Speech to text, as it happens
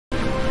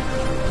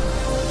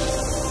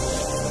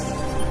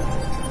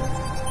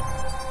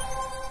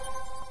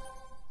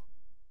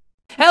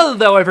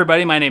Hello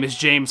everybody, my name is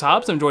James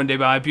Hobbs. I'm joined today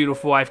by my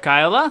beautiful wife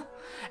Kyla.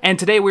 And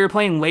today we are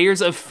playing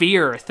Layers of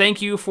Fear.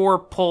 Thank you for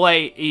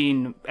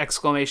playing!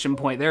 Exclamation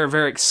point. They're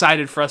very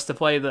excited for us to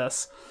play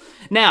this.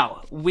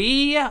 Now,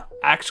 we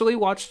actually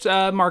watched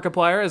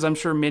Markiplier, as I'm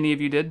sure many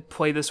of you did,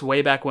 play this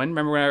way back when.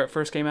 Remember when it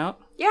first came out?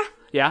 Yeah.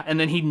 Yeah, and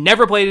then he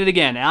never played it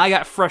again, and I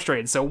got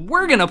frustrated, so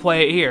we're gonna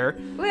play it here.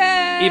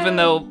 Whoa. Even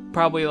though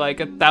probably like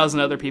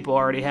 1,000 other people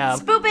already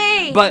have.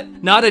 Spoopy!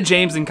 But not a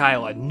James and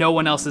Kyla. No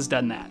one else has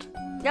done that.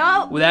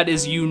 No. That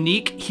is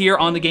unique here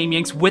on the game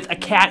Yanks with a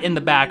cat in the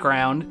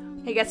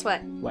background. Hey, guess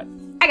what? What?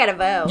 I got a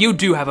bow. You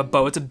do have a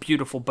bow. It's a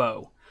beautiful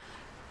bow.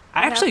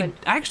 I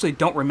actually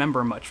don't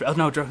remember much. Oh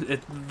no,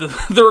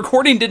 the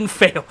recording didn't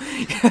fail.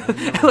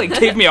 It like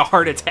gave me a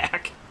heart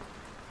attack.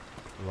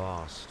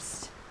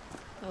 Lost.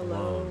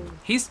 Alone.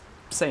 He's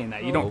saying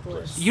that. You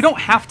Hopeless. don't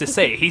have to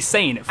say it. He's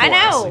saying it for I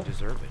know. us. I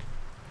deserve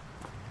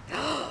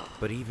it.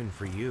 But even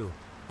for you,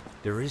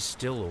 there is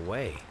still a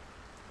way.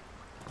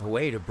 A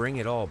way to bring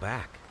it all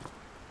back.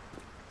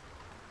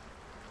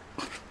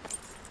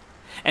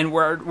 And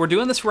we're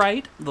doing this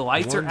right. The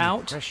lights are One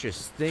out.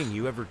 precious thing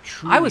you ever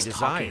truly I was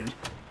desired. talking.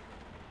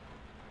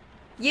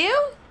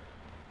 You?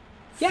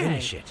 Yay.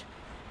 Finish it.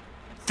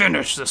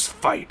 Finish this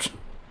fight.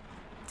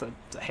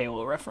 It's a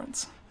Halo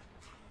reference.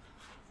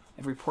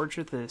 Every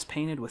portrait that is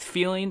painted with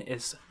feeling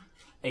is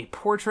a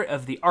portrait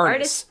of the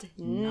artist,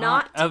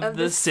 not of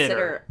the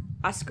sitter.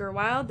 Oscar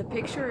Wilde, The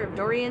Picture of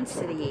Dorian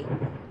City.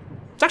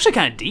 It's actually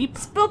kind of deep.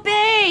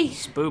 Spoopy!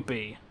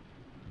 Spoopy.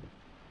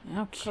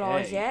 Okay.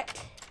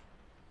 Closet.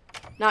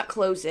 Not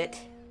close it.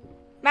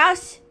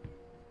 Mouse!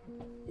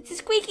 It's a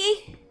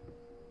squeaky!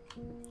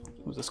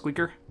 Was it a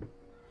squeaker?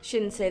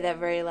 Shouldn't say that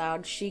very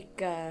loud.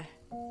 Chic,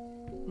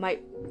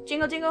 might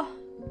jingle jingle.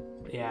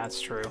 Yeah, that's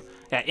true.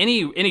 Yeah,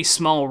 any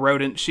small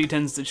rodent she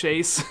tends to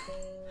chase.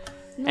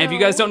 And if you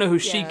guys don't know who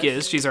Sheik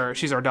is, she's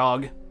our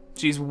dog.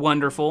 She's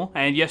wonderful,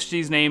 and yes,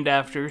 she's named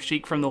after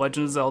Sheik from The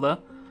Legend of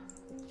Zelda.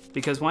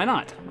 Because why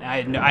not?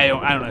 I don't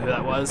know who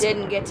that was.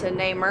 Didn't get to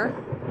name her.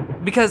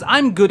 Because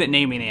I'm good at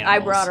naming animals. I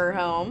brought her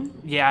home.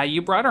 Yeah,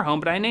 you brought her home,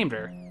 but I named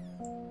her.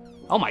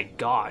 Oh my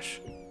gosh.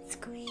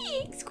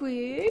 Squeak,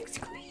 squeak,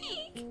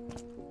 squeak.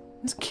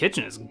 This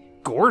kitchen is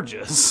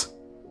gorgeous.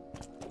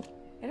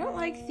 I don't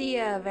like the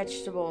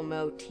vegetable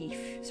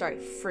motif. Sorry,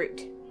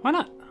 fruit. Why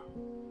not?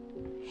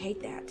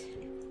 Hate that.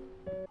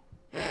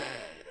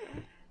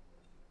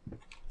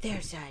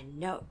 There's a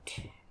note.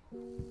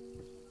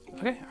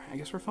 Okay, I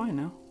guess we're fine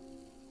now.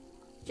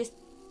 Just.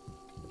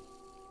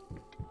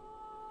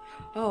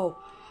 Oh,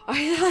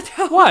 I thought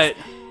that What?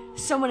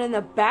 was someone in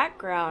the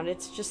background.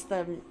 It's just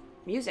the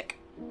music.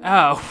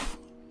 Oh.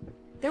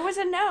 There was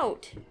a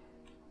note.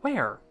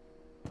 Where?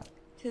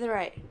 To the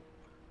right.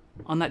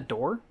 On that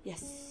door?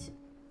 Yes.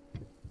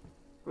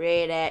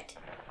 Read it.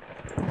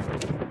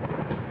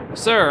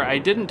 Sir, I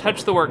didn't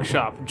touch the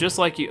workshop, just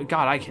like you—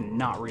 God, I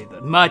cannot read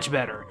that. Much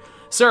better.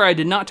 Sir, I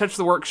did not touch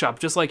the workshop,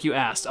 just like you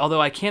asked,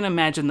 although I can't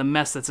imagine the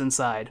mess that's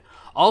inside.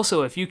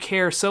 Also, if you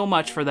care so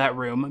much for that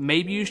room,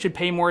 maybe you should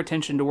pay more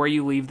attention to where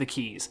you leave the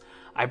keys.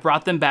 I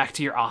brought them back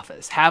to your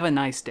office. Have a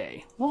nice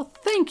day. Well,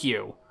 thank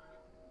you.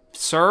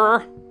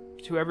 Sir,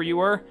 whoever you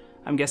were,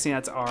 I'm guessing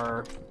that's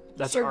our—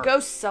 Sir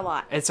Ghosts a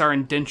lot. It's our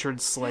indentured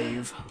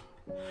slave.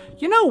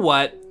 You know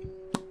what?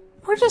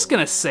 We're just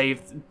gonna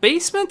save—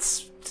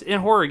 basements in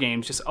horror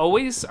games just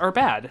always are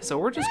bad, so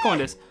we're just going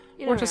to—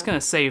 we're just gonna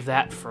save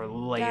that for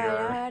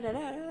later.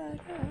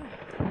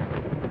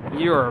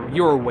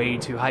 You're way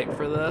too hyped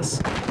for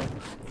this.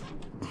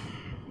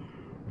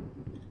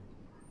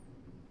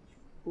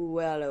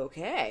 Well,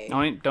 okay.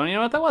 Don't even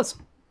know what that was.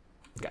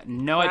 Got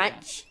no idea.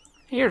 Crunch.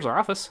 Here's our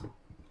office.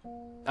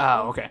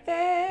 Oh, okay.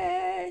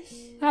 Fish.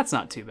 That's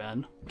not too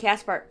bad.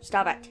 Casper,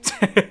 stop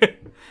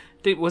it.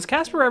 Dude, was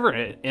Casper ever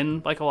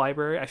in like a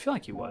library? I feel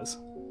like he was.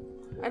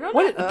 I don't know.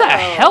 What the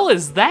hell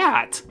is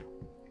that?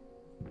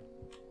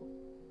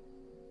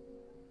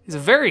 He's a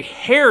very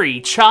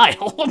hairy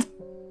child.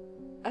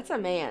 That's a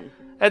man.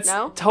 That's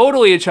No?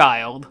 totally a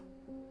child.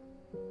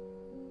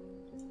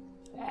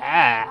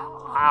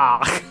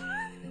 Ah.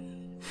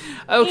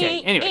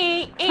 Okay,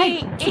 anyway.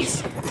 Hey.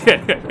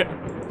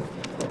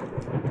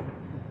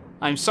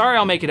 I'm sorry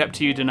I'll make it up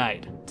to you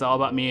tonight. It's all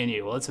about me and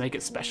you. Let's make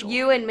it special.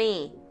 You and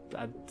me.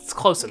 It's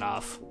close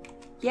enough.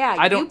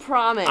 Yeah, you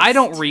promised. I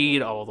don't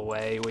read all the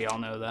way. We all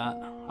know that.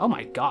 Oh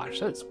my gosh,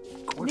 that's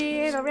gorgeous.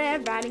 Little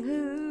Red Riding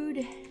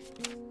Hood.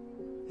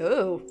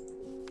 Ooh.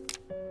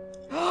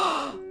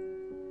 Oh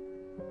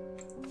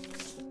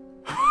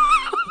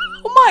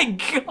my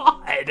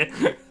god!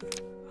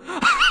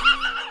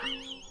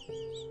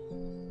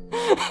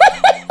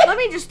 Let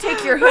me just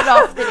take your hood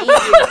off the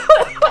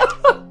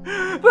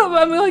easier. But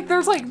I mean,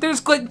 like, there's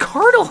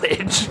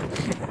cartilage,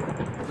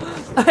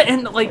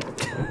 and like,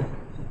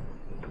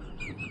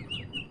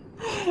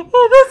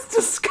 oh, that's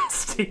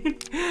disgusting.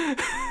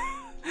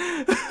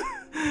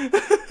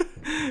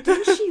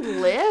 Didn't she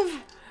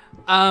live?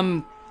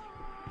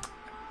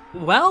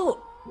 Well,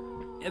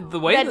 the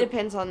way That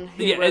depends on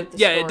who wrote the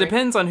yeah, story. it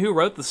depends on who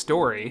wrote the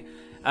story.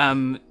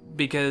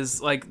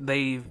 Because like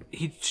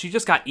she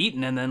just got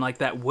eaten, and then like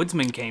that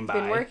woodsman came by.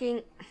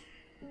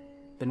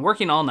 Been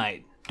working all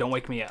night. Don't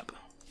wake me up.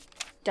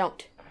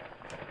 Don't.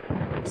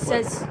 It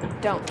says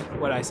don't.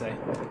 What'd I say?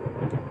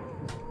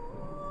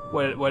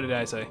 What did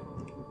I say?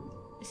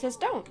 It says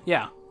don't.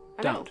 Yeah.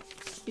 I Don't. know.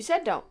 You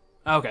said don't.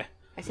 Okay.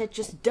 I said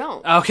just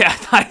don't. Okay, I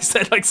thought I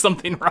said like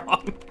something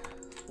wrong.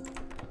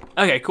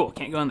 Okay, cool.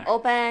 Can't go in there.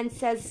 Open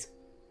says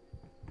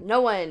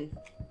no one.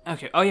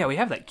 Okay. Oh yeah, we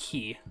have that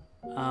key.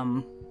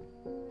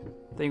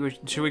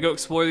 Should we go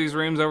explore these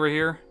rooms over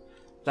here?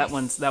 That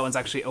one's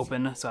actually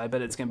open, so I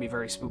bet it's gonna be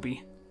very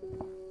spoopy.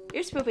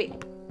 You're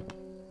spoopy.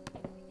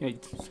 You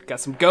got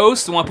some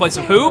ghosts. Want to play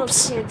some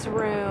hoops? Little kid's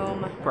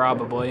room.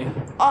 Probably.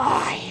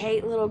 Oh, I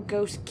hate little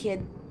ghost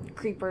kid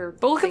creeper.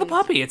 But look at the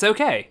puppy. It's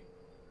okay.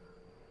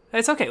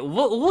 It's okay.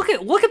 Look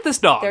at this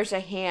dog. There's a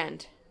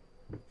hand,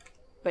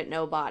 but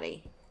no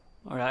body.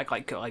 Or that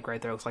like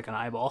right there looks like an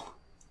eyeball.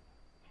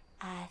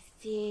 I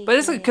see. But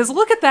it's because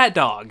look at that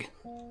dog.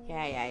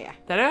 Yeah.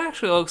 That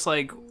actually looks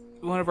like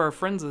one of our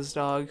friends'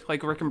 dog,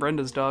 like Rick and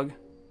Brenda's dog.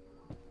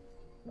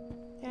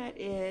 That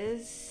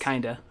is.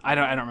 Kinda. I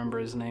don't remember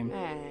his name.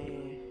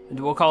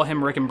 We'll call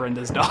him Rick and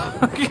Brenda's dog.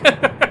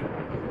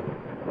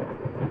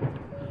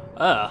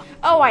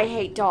 Oh, I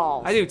hate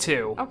dolls. I do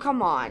too. Oh,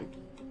 come on.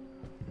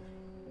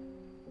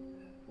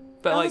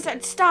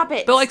 But Stop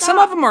it. But like Stop. some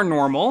of them are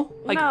normal.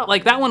 Like No.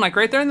 like that one, like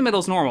right there in the middle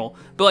is normal.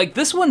 But like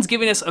this one's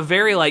giving us a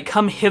very like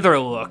come hither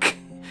look.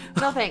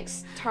 No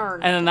thanks.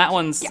 Turn. And then that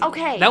one's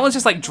okay. That one's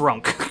just like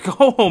drunk.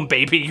 Go home,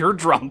 baby. You're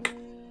drunk.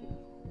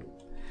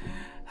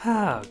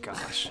 Oh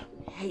gosh.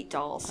 I hate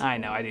dolls. I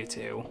know, I do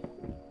too.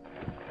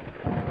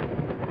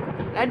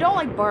 I don't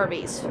like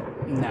Barbies.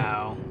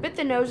 No. Bit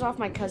the nose off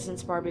my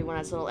cousin's Barbie when I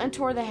was little and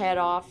tore the head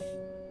off.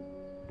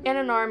 And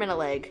an arm and a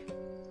leg.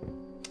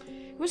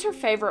 It was her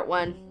favorite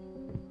one.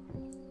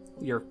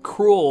 You're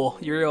cruel.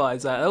 You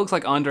realize that. That looks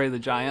like Andre the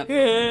Giant.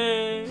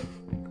 Okay,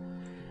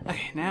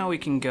 now we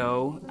can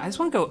go. I just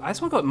want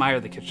to go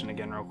admire the kitchen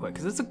again real quick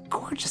because it's a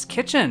gorgeous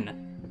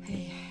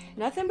kitchen.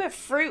 Nothing but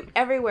fruit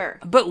everywhere.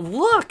 But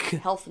look.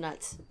 Health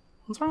nuts.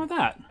 What's wrong with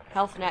that?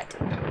 Health nut.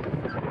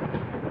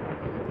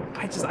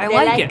 I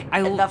like it.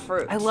 The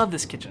fruit. I love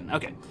this kitchen.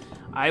 Okay.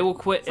 I will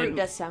quit. Fruit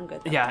does sound good,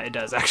 though. Yeah, it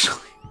does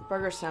actually.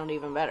 Burgers sound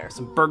even better.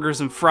 Some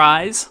burgers and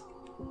fries.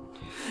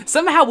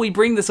 Somehow we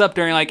bring this up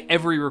during like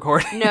every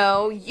recording.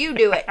 No, you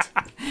do it.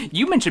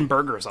 You mention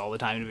burgers all the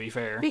time, to be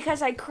fair.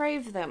 Because I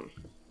crave them.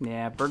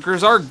 Yeah,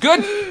 burgers are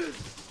good.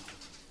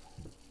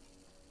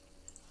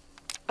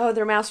 Oh,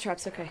 they're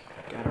mousetraps. Okay.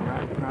 Got it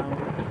right,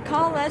 probably.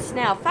 Call us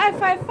now.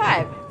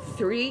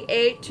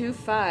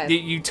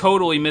 555-3825. You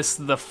totally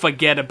missed the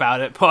forget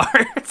about it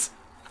part.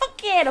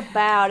 Forget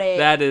about it.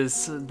 That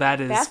is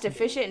fast,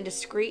 efficient, and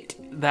discreet.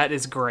 That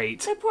is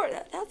great.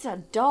 That's a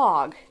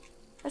dog.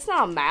 That's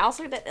not a mouse.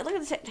 Look at that. Look at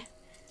this.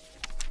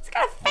 It's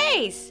got a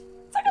face.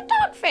 It's like a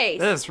dog face.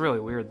 That is really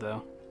weird,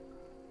 though.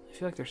 I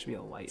feel like there should be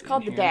a light. It's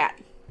called the here. Dat.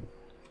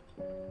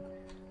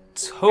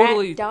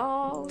 Totally. Rat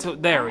dog.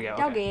 There we go.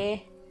 Doggy.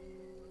 Okay.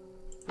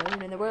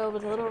 Living in the world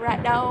with a little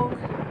rat dog.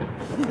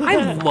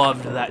 I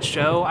loved that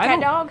show. I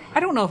Dog. I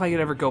don't know if I could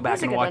ever go back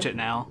That's a and good watch one. it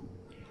now.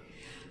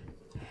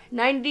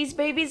 90s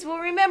babies will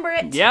remember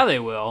it. Yeah, they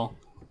will.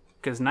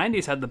 Because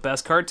 90s had the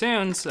best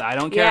cartoons. I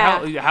don't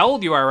care Yeah. how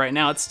old you are right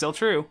now. It's still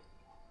true.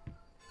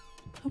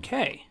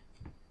 Okay.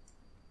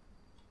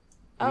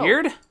 Oh.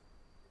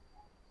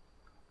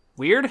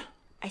 Weird?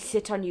 I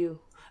sit on you.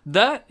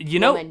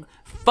 Woman.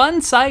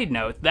 Fun side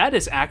note, that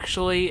is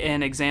actually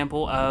an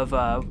example of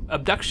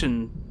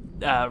abduction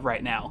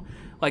right now.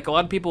 Like, a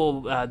lot of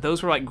people,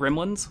 those were like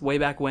gremlins way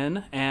back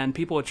when, and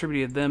people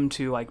attributed them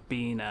to, like,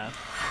 being,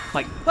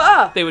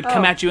 they would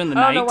come at you in the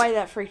night. I don't know why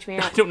that freaked me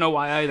out. I don't know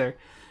why either.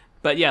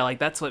 But yeah, like,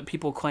 that's what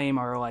people claim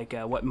are, like,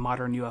 what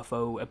modern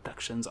UFO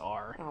abductions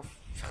are. Oh.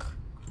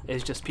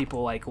 It's just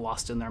people, like,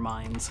 lost in their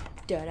minds.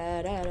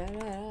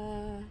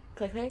 Da-da-da-da-da.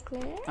 Click, click,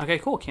 click. Okay,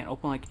 cool. Can't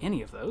open, like,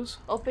 any of those.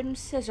 Open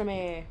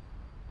sesame.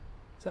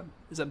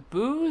 Is that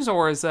booze,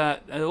 or is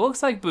that... It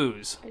looks like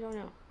booze. I don't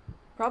know.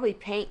 Probably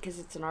paint, because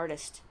it's an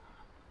artist.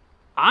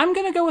 I'm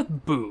gonna go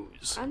with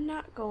booze. I'm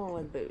not going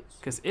with booze.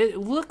 Because it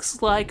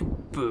looks like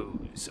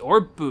booze.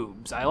 Or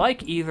boobs. I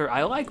like either.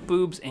 I like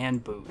boobs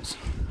and booze.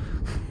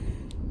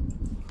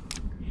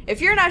 If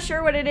you're not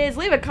sure what it is,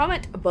 leave a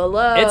comment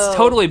below. It's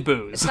totally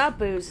booze. It's not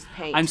booze, it's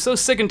paint. I'm so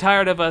sick and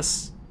tired of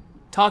us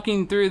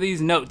talking through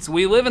these notes.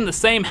 We live in the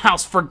same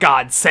house, for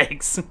God's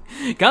sakes.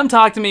 Come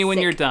talk to me when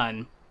you're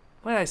done.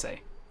 What did I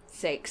say?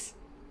 Sakes.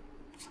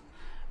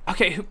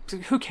 Okay,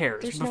 who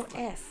cares? There's no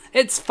S.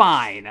 It's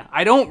fine.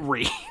 I don't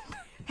read.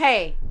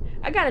 Hey,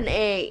 I got an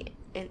A.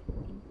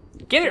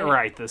 Get it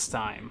right this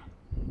time.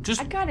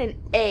 I got an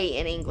A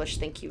in English,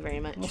 thank you very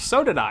much. Well,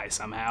 so did I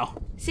somehow.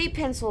 See,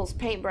 pencils,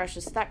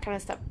 paintbrushes, that kind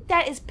of stuff.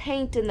 That is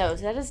paint in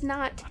those. That is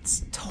not.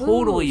 That's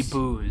totally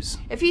booze.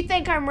 If you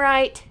think I'm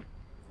right,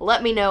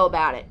 let me know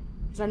about it.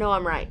 Because I know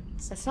I'm right.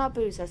 That's not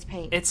booze, that's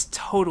paint. It's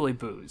totally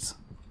booze.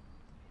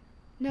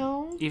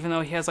 No. Even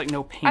though he has, like,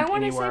 no paint I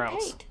want to anywhere say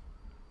else. paint.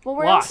 Well,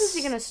 where Loss. else is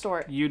he gonna store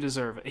it? You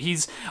deserve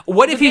it.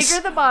 What if The he's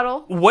bigger the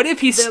bottle, what if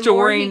he's the more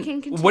storing he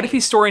can contain. what if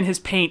he's storing his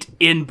paint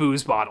in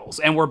booze bottles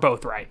and we're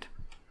both right?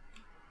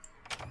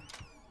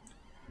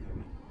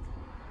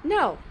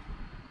 No.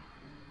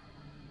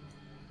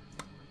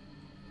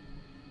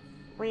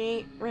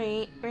 Right.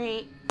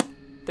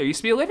 There used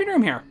to be a living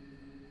room here.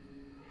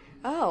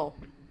 Oh.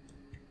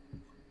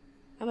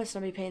 I must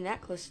not be paying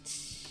that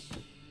close.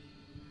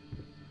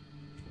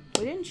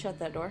 We didn't shut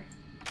that door.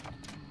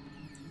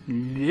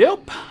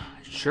 Yep.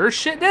 Sure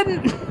shit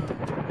didn't.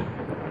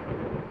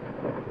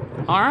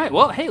 Alright,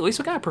 well, hey, at least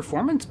we got a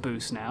performance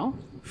boost now.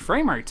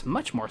 Frame rate's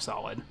much more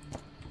solid.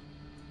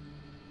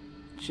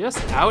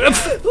 Just out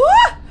of...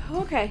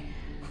 Okay.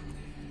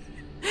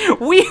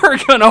 We are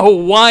gonna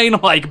whine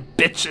like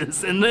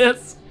bitches in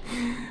this.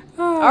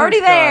 Oh, Already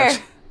there.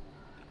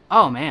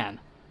 Oh, man.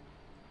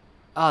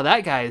 Oh,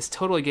 that guy is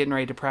totally getting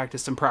ready to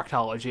practice some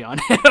proctology on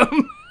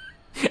him.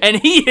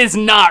 And he is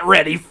not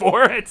ready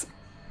for it.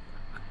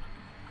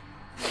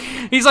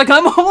 He's like,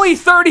 I'm only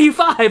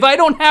 35. I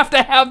don't have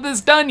to have this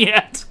done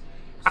yet.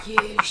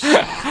 You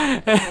shall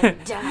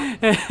have done.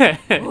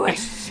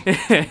 Whoosh.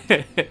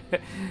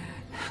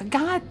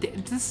 God,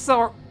 this is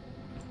so...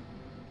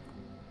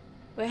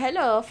 Well,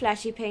 hello,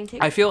 flashy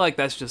painting. I feel like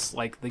that's just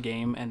like the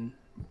game and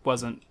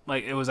wasn't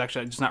like it was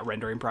actually just not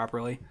rendering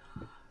properly.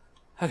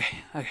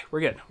 Okay, we're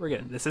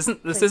good. This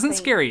isn't Clink,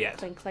 scary yet.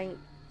 Clink, clink.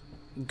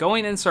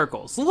 Going in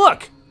circles.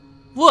 Look.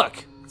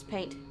 It's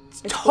paint.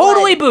 It's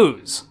Totally blood.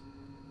 booze.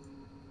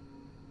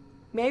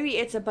 Maybe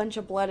it's a bunch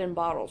of blood in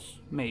bottles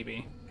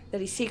Maybe. that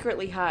he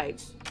secretly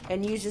hides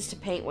and uses to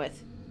paint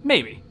with.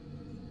 Maybe.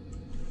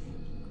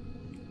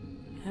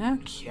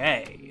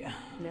 Okay.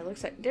 And it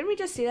looks like... Didn't we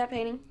just see that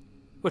painting?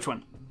 Which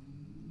one?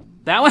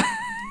 That one?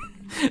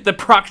 The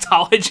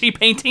proctology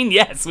painting?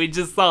 Yes, we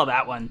just saw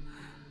that one.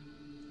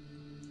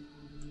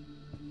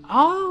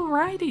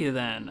 Alrighty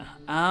then.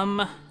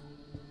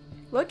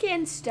 Look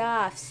in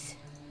stuffs.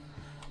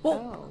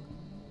 Well,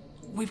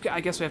 we've got.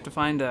 I guess we have to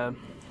find a.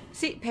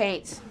 See,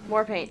 paints.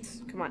 More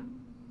paints. Come on.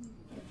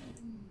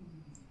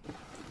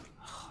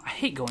 I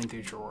hate going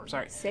through drawers. All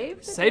right.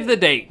 Save the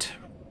date.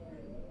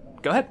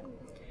 Go ahead.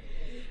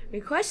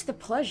 Request the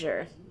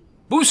pleasure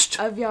Boost.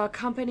 of your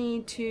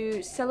company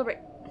to celebrate.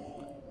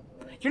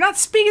 You're not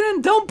speaking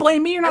in. Don't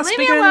blame me. You're not Leave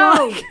me speaking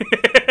alone.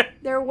 in.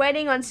 Their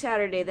wedding on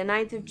Saturday, the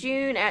 9th of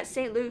June, at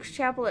St. Luke's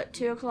Chapel at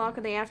 2 o'clock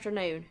in the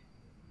afternoon.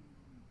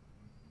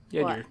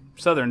 Yeah, What? your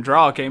southern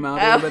drawl came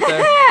out a little bit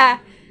there.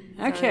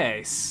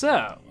 Okay,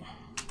 so.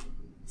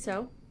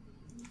 So,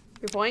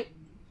 your point?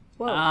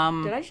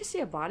 Whoa, did I just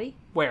see a body?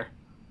 Where?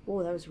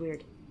 Whoa, that was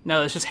weird.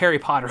 No, it's just Harry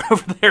Potter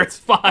over there. It's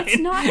fine. It's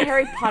not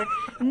Harry Potter.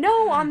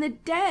 No, on the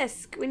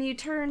desk when you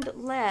turned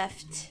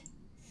left.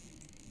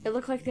 It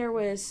looked like there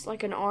was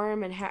like an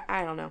arm and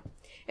I don't know.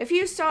 If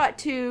you saw it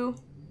too,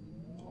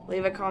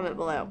 leave a comment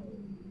below.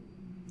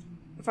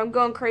 If I'm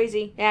going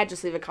crazy,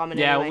 just leave a comment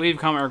anyway. Leave a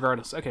comment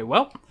regardless. Okay,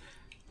 well,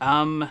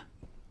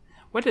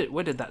 what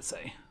did that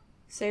say?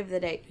 Save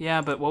the date.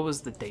 Yeah, but what was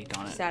the date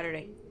on it?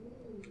 Saturday.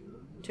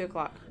 2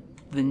 o'clock.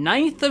 The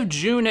 9th of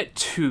June at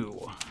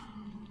 2.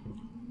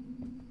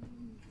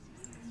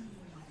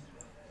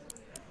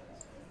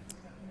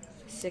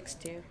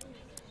 6-2.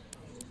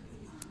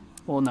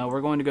 Well, no,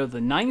 we're going to go the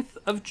 9th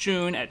of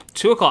June at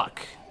 2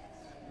 o'clock.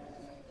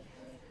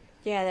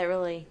 Yeah, that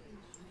really...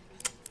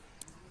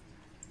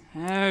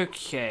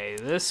 Okay,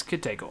 this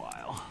could take a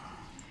while.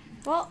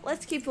 Well,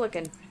 let's keep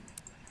looking.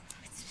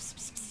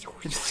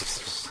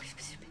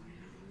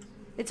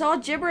 It's all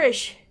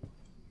gibberish.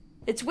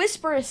 It's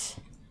whisperous.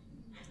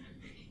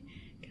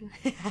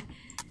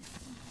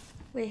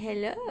 Wait,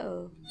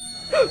 hello.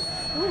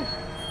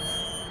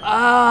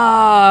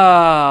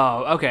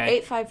 Oh, okay.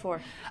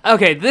 854.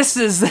 Okay,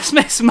 this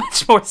makes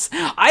much more sense.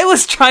 I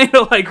was trying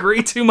to like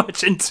read too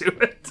much into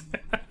it.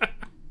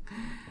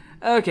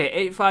 Okay,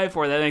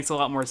 854. That makes a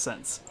lot more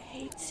sense.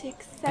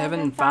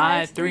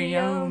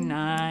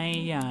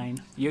 8675309.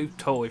 You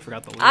totally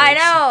forgot the lyrics. I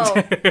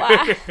know.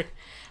 Wow.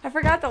 I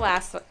forgot the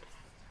last one.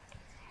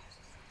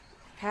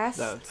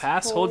 The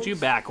past holds you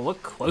back.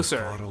 Look closer.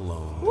 Thought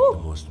alone, Woo. the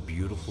most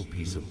beautiful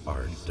piece of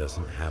art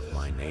doesn't have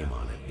my name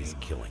on it is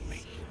killing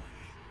me.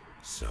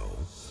 So,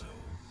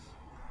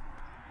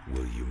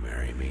 will you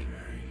marry me?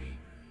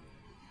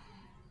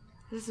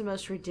 This is the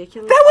most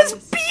ridiculous. That was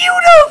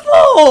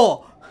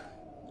beautiful.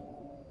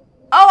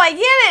 Oh, I get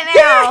it now.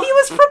 Yeah, he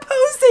was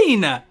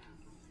proposing. That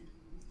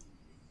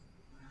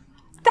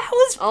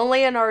was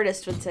Only an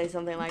artist would say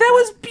something like that. that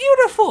was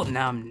beautiful.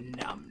 Num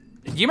num.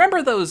 You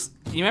remember those?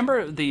 You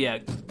remember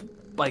the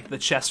like the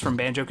chest from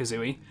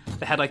Banjo-Kazooie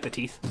that had like the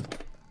teeth?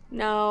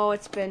 No,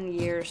 it's been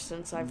years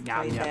since I've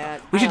played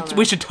that. We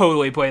should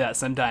totally play that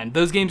sometime.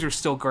 Those games are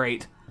still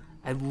great.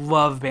 I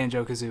love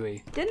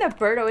Banjo-Kazooie. Didn't that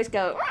bird always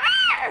go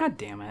God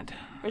damn it.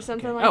 or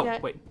something like that?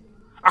 Oh wait.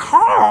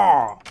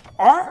 Aha!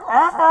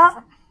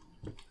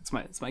 It's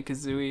my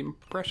Kazooie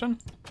impression.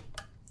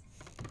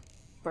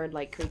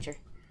 Bird-like creature.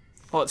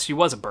 Well, she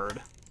was a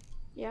bird.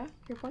 Yeah,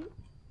 your point?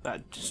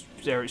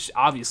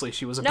 Obviously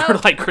she was a No.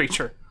 bird-like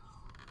creature.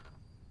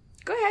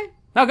 Go ahead.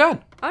 Oh, good.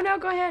 Oh no,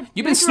 go ahead.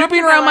 You've been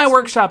snooping around my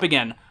workshop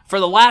again. For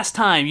the last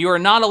time, you are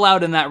not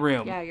allowed in that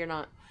room. Yeah, you're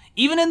not.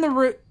 Even in the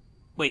room...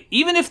 Wait,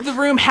 even if the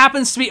room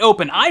happens to be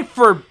open, I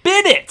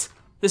forbid it!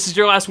 This is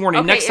your last warning.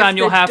 Okay, Next time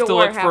you'll have to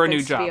look for a new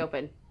happens to be job.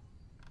 open.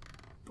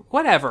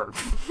 Whatever.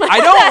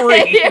 I don't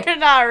read. You're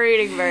not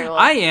reading very well.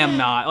 I am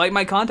not. Like,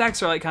 my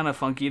contacts are, like, kind of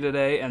funky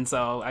today, and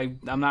so I'm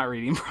not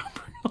reading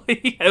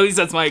properly. At least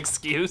that's my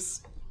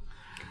excuse.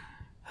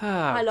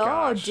 Oh, Hello,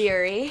 gosh.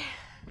 dearie.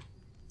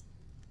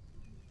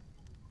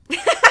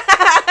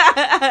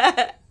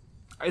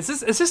 Is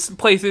this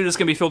playthrough just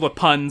gonna be filled with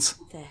puns?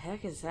 The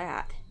heck is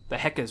that? The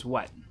heck is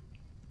what?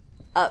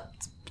 Up.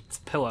 It's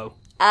a pillow.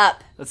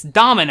 Up. That's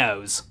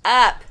dominoes.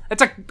 Up.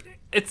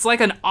 It's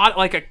like an odd,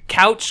 like a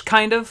couch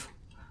kind of.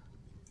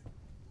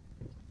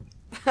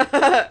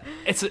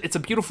 It's a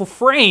beautiful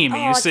frame,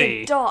 you it's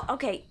see. a doll.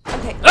 Okay.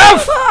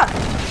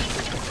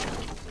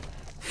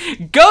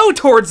 Go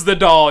towards the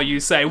doll, you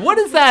say. What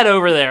is that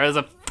over there? It's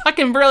a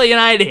fucking brilliant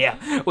idea.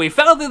 We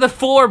fell through the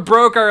floor,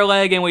 broke our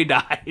leg, and we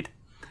died.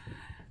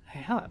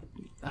 Hey, okay,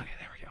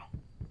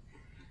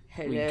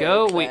 there we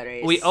go.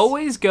 We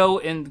always go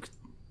in.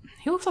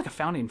 He looks like a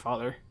founding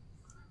father.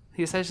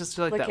 He has just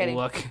like that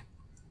look.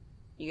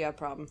 You got a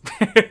problem.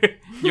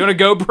 You wanna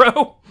go,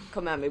 bro?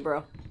 Come at me,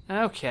 bro.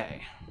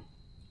 Okay.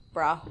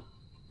 Brah.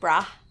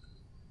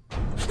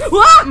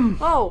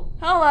 Oh,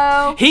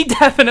 hello. He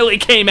definitely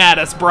came at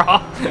us,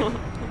 brah.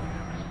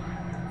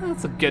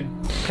 That's a good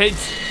pitch.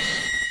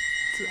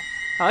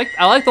 I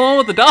like the one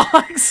with the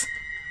dogs.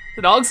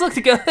 The dogs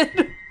looked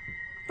good.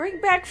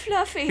 Bring back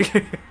Fluffy.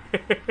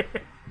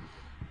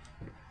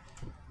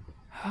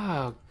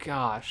 Oh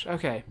gosh.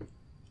 Okay.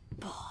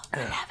 Pull the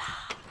lever.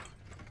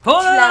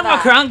 Pull the lever,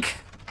 Crunk.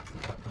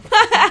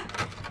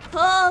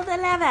 Pull the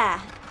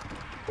lever.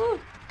 Woo.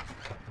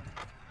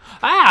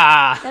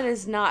 Ah. That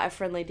is not a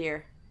friendly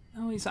deer.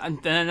 Oh, he's and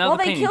then another Well,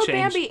 they painting killed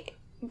changed.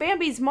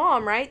 Bambi's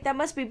mom, right? That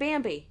must be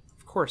Bambi.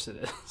 Of course it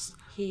is.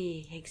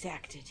 He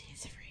exacted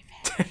his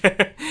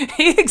revenge.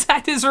 He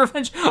exacted his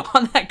revenge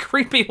on that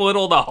creepy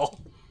little doll.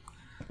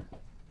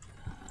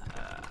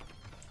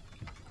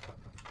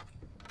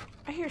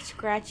 I hear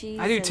scratchies.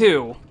 I do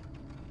too.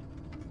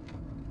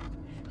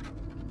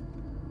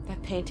 The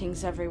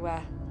paintings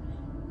everywhere.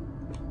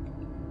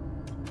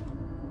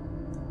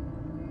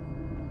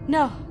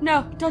 No,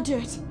 don't do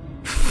it.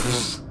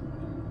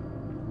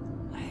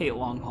 I hate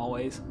long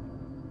hallways.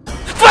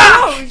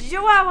 Oh,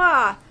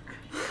 Chihuahua!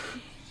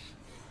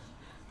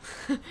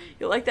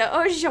 You like that?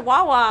 Oh,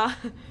 Chihuahua!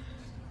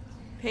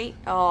 Paint.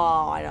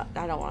 Oh, I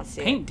don't want to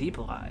see Paint deep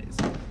lies.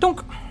 Don't.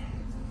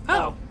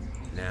 Oh.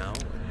 Now,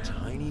 a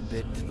tiny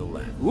bit to the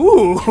left.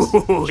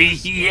 Ooh,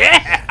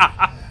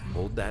 yeah.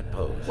 Hold that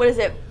pose. What is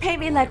it? Paint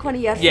me like one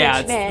of your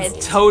Yeah, French it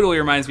maids. totally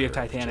reminds me of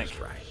Titanic. Just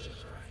right.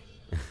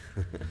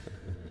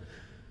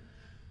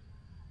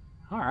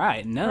 All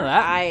right, none of Her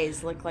that.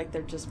 eyes look like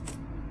they're just.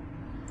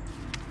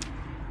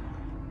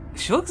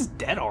 She looks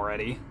dead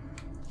already.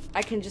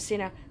 I can just see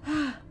now.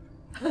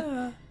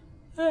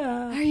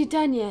 Are you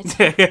done yet?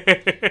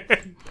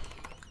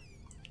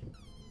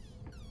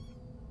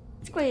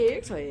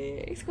 Squeak,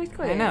 squeak, squeak,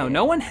 squeak. I know.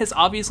 No one has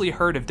obviously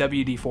heard of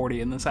WD-40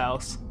 in this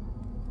house.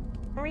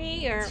 Woo,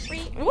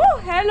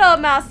 hello,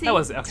 Mousy. That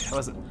wasn't. Okay, that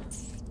wasn't.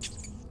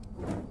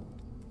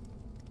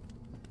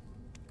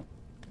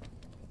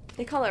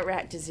 They call it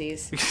rat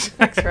disease. It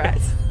affects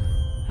rats.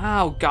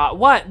 Oh God!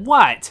 What? Okay,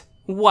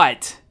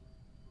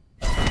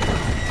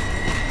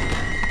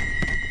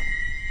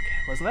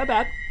 wasn't that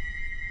bad.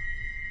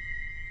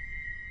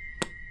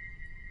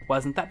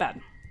 Wasn't that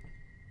bad.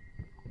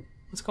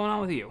 What's going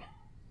on with you?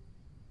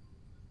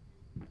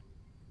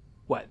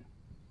 What?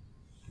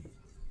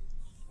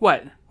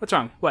 What's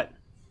wrong? What?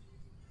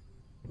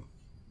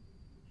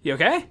 You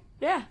okay?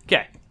 Yeah.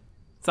 Okay.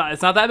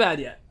 It's not that bad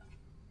yet.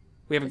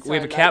 We have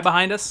a cat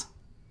behind us.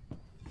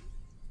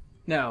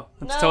 No,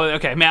 that's totally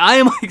okay. Man, I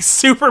am like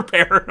super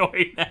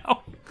paranoid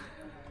now.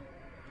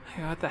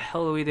 Okay, what the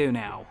hell do we do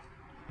now?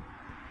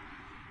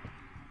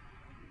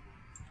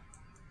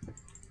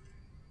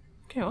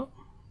 Okay, well,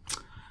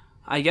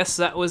 I guess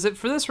that was it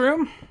for this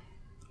room.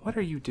 What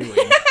are you doing?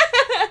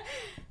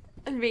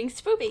 I'm being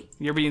spoopy.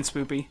 You're being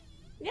spoopy.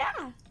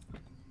 Yeah.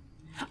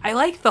 I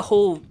like the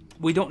whole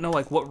we don't know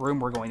like what room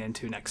we're going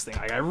into next thing.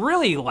 Like, I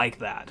really like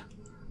that.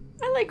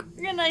 I like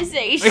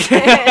organization.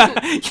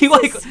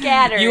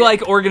 You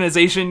like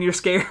organization. You're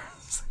scared.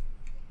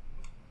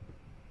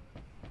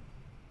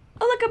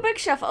 Oh, look, a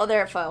bookshelf. Oh,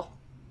 there it fell.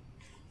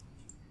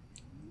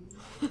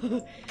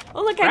 Oh,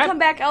 look, I Crap. come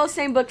back. Oh,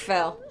 same book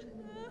fell.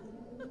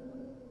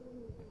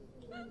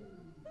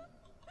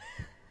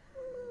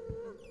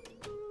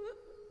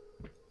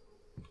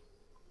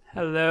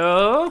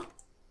 Hello?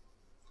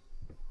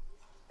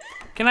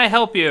 Can I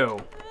help you?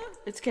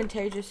 It's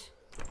contagious.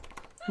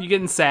 You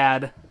getting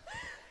sad?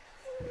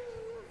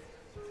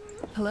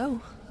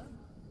 Hello.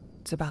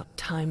 It's about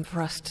time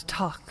for us to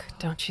talk,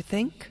 don't you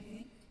think?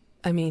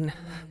 I mean,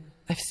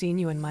 I've seen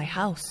you in my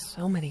house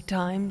so many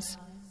times,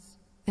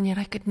 and yet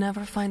I could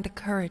never find the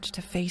courage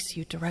to face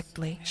you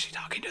directly. Is she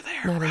talking to the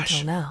Not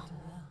hairbrush? until now.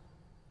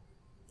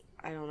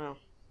 I don't know.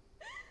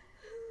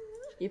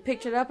 You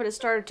picked it up and it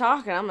started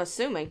talking, I'm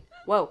assuming.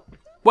 Whoa.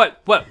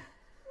 What?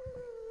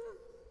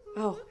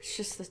 Oh, it's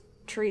just the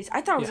trees. I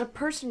thought it was Yeah. a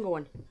person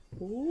going.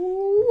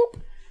 Whoop.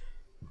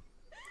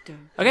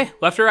 Okay,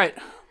 left or right?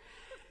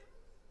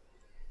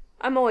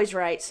 I'm always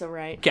right, so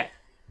right. Okay.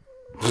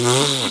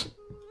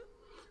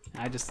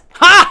 I just...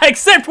 Ha!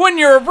 Except when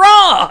you're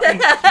wrong!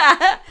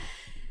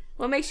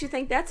 What makes you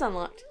think that's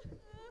unlocked?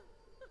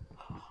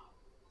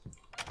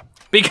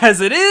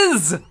 Because it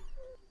is!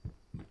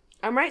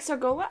 I'm right, so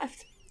go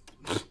left.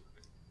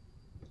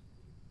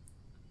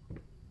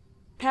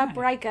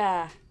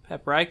 Paprika.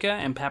 Paprika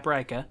and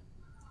paprika.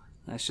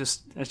 That's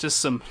just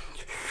some...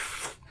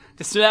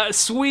 Just that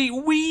sweet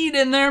weed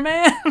in there,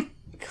 man!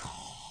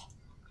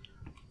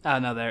 Oh,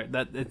 no,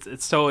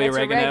 it's totally That's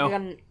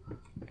oregano.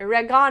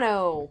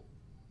 Oregano.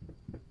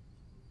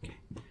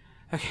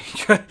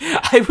 Okay, good.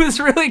 I was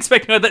really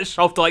expecting that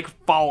shelf to, like,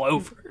 fall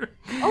over.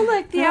 Oh,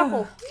 look, the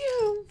apple.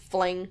 Phew.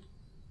 Fling.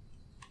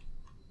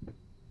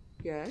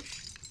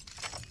 Yes.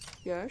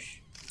 Yes.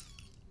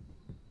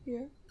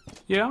 Yeah.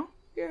 Yeah?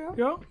 Yeah.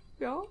 Yeah?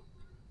 Yeah.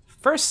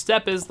 First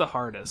step is the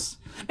hardest.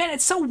 Man,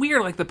 it's so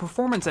weird, like, the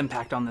performance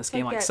impact on this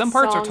game. Like, that some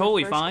parts are song,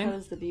 totally first fine. cut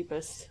is the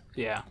deepest.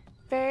 Yeah.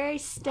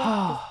 First step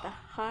is the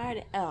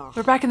hard. Oh.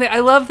 We're back in the... I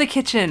love the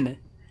kitchen.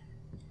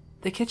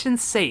 The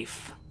kitchen's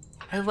safe.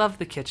 I love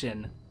the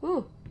kitchen.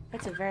 Ooh,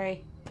 that's a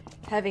very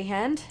heavy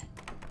hand.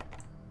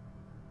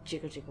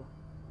 Jiggle, jiggle.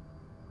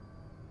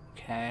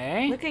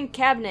 Okay. Look in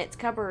cabinets,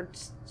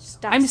 cupboards,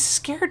 stuff. I'm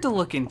scared to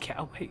look in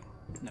oh, wait.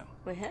 No.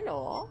 Wait,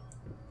 hello.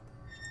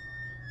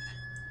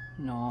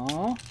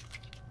 No.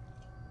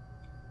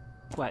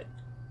 What?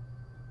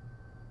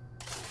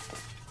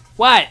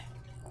 What?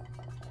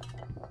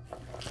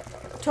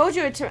 Told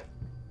you it's...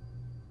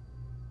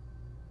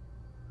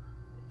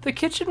 The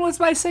kitchen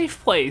was my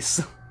safe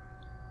place.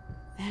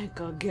 Back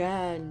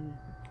again.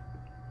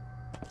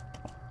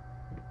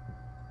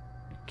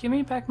 Give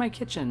me back my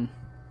kitchen.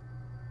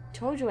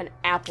 Told you an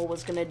apple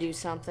was gonna do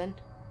something.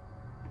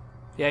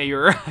 Yeah,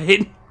 you're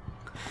right.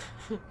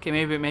 Okay,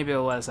 maybe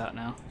it'll let us out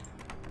now.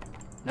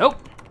 Nope.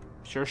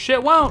 Sure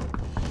shit won't.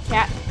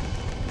 Cat.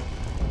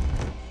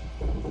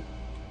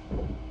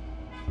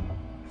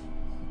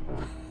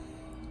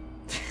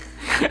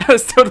 That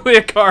was totally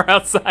a car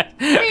outside.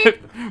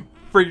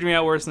 Freaked me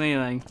out worse than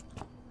anything.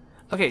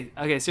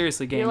 Okay,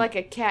 seriously, game. You're like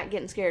a cat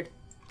getting scared.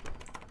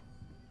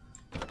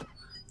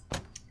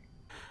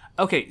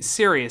 Okay,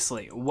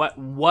 seriously. What?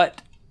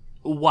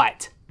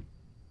 Wait,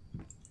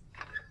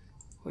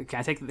 can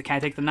I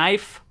take the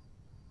knife?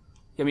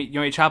 You want me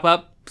to chop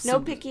up? No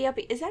picky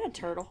uppy. Is that a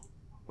turtle?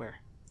 Where?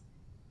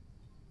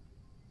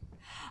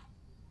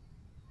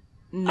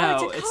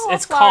 No, Oh,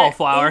 it's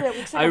cauliflower. Ew, it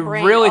looks like I a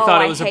brain. really Oh,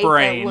 thought it was I a hate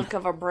brain. the look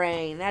of a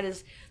brain. That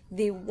is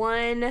the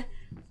one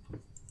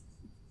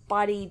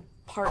body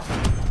part.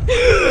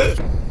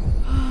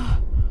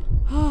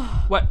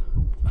 What?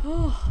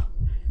 Oh,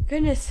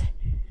 goodness.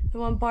 The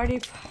one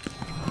body.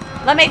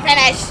 Let me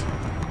finish.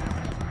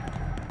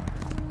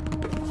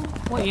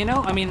 Well, you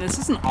know, I mean, this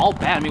isn't all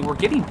bad. I mean, we're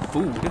getting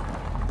food.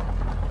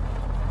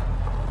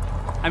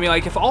 I mean,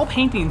 like, if all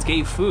paintings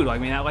gave food, I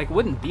mean, that, like,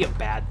 wouldn't be a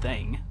bad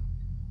thing.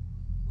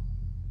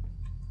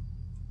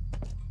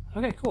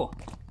 Okay, cool.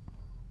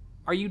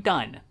 Are you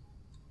done?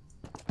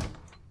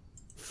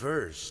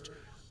 First,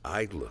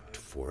 I looked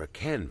for a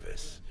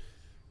canvas.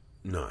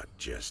 Not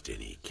just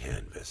any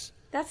canvas.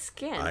 That's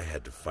skin. I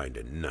had to find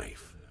a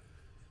knife.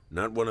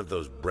 Not one of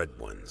those bread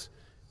ones.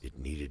 It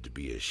needed to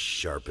be as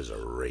sharp as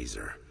a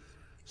razor.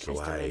 So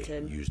I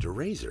Testamented. used a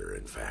razor,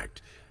 in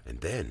fact, and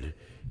then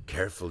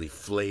carefully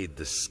flayed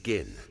the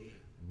skin.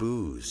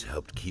 Booze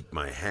helped keep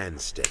my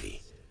hand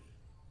steady.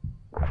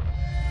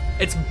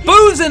 It's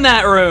booze in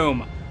that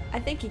room! I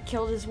think he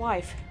killed his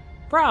wife.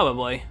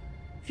 Probably.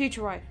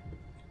 Future wife.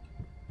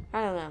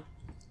 I don't know.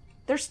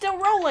 They're still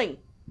rolling.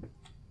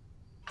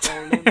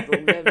 Rolling,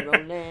 rolling,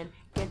 rolling.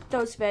 Get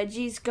those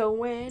veggies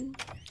going.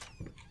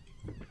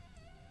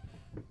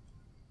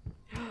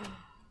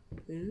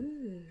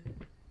 Ooh.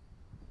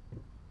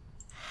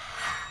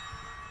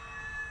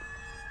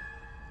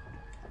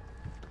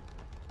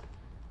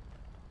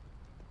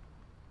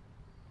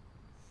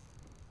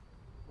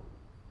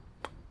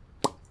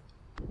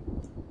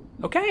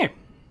 Okay.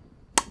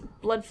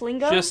 Blood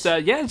flingos? Just, yeah,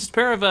 just a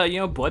pair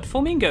of, blood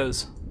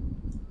flamingos.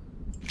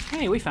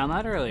 Hey, we found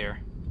that earlier.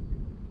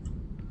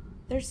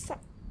 There's some...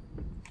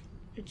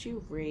 Did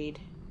you read?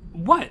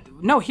 What?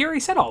 No, he already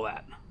said all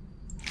that.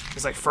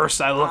 He's like, first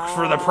I looked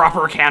for the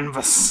proper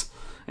canvas.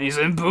 And he's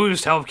in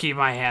booze to help keep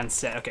my hands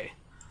steady. Okay.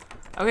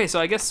 Okay, so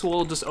I guess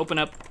we'll just open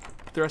up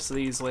the rest of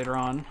these later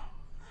on.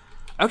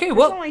 Okay, There's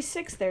well... only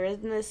 6 there.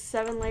 Isn't this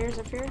 7 layers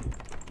of fear?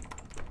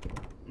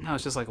 No,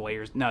 it's just like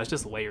layers. No, it's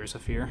just layers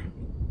of fear.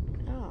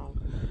 Oh.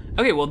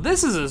 Okay, well,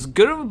 this is as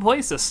good of a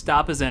place to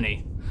stop as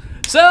any.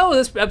 So,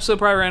 this episode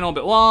probably ran a little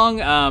bit long.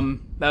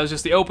 That was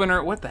just the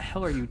opener. What the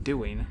hell are you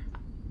doing?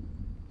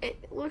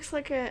 It looks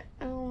like a...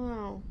 I don't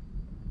know.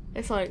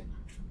 It's like...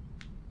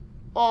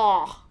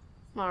 Oh.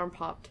 My arm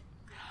popped.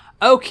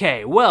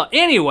 Okay, well,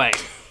 anyway.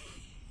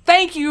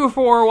 thank you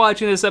for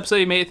watching this episode.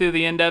 You made it through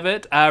the end of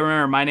it.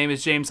 Remember, my name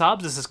is James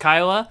Hobbs. This is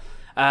Kyla.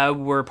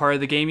 We're part of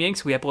the Game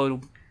Yanks. We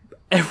upload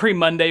every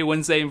Monday,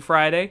 Wednesday, and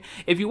Friday.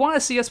 If you want to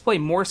see us play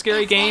more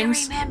scary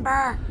games,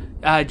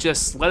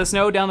 just let us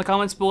know down in the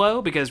comments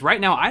below, because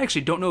right now I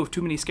actually don't know of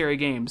too many scary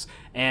games,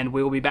 and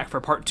we will be back for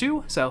part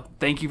 2. So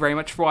thank you very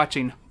much for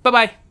watching.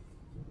 Bye-bye.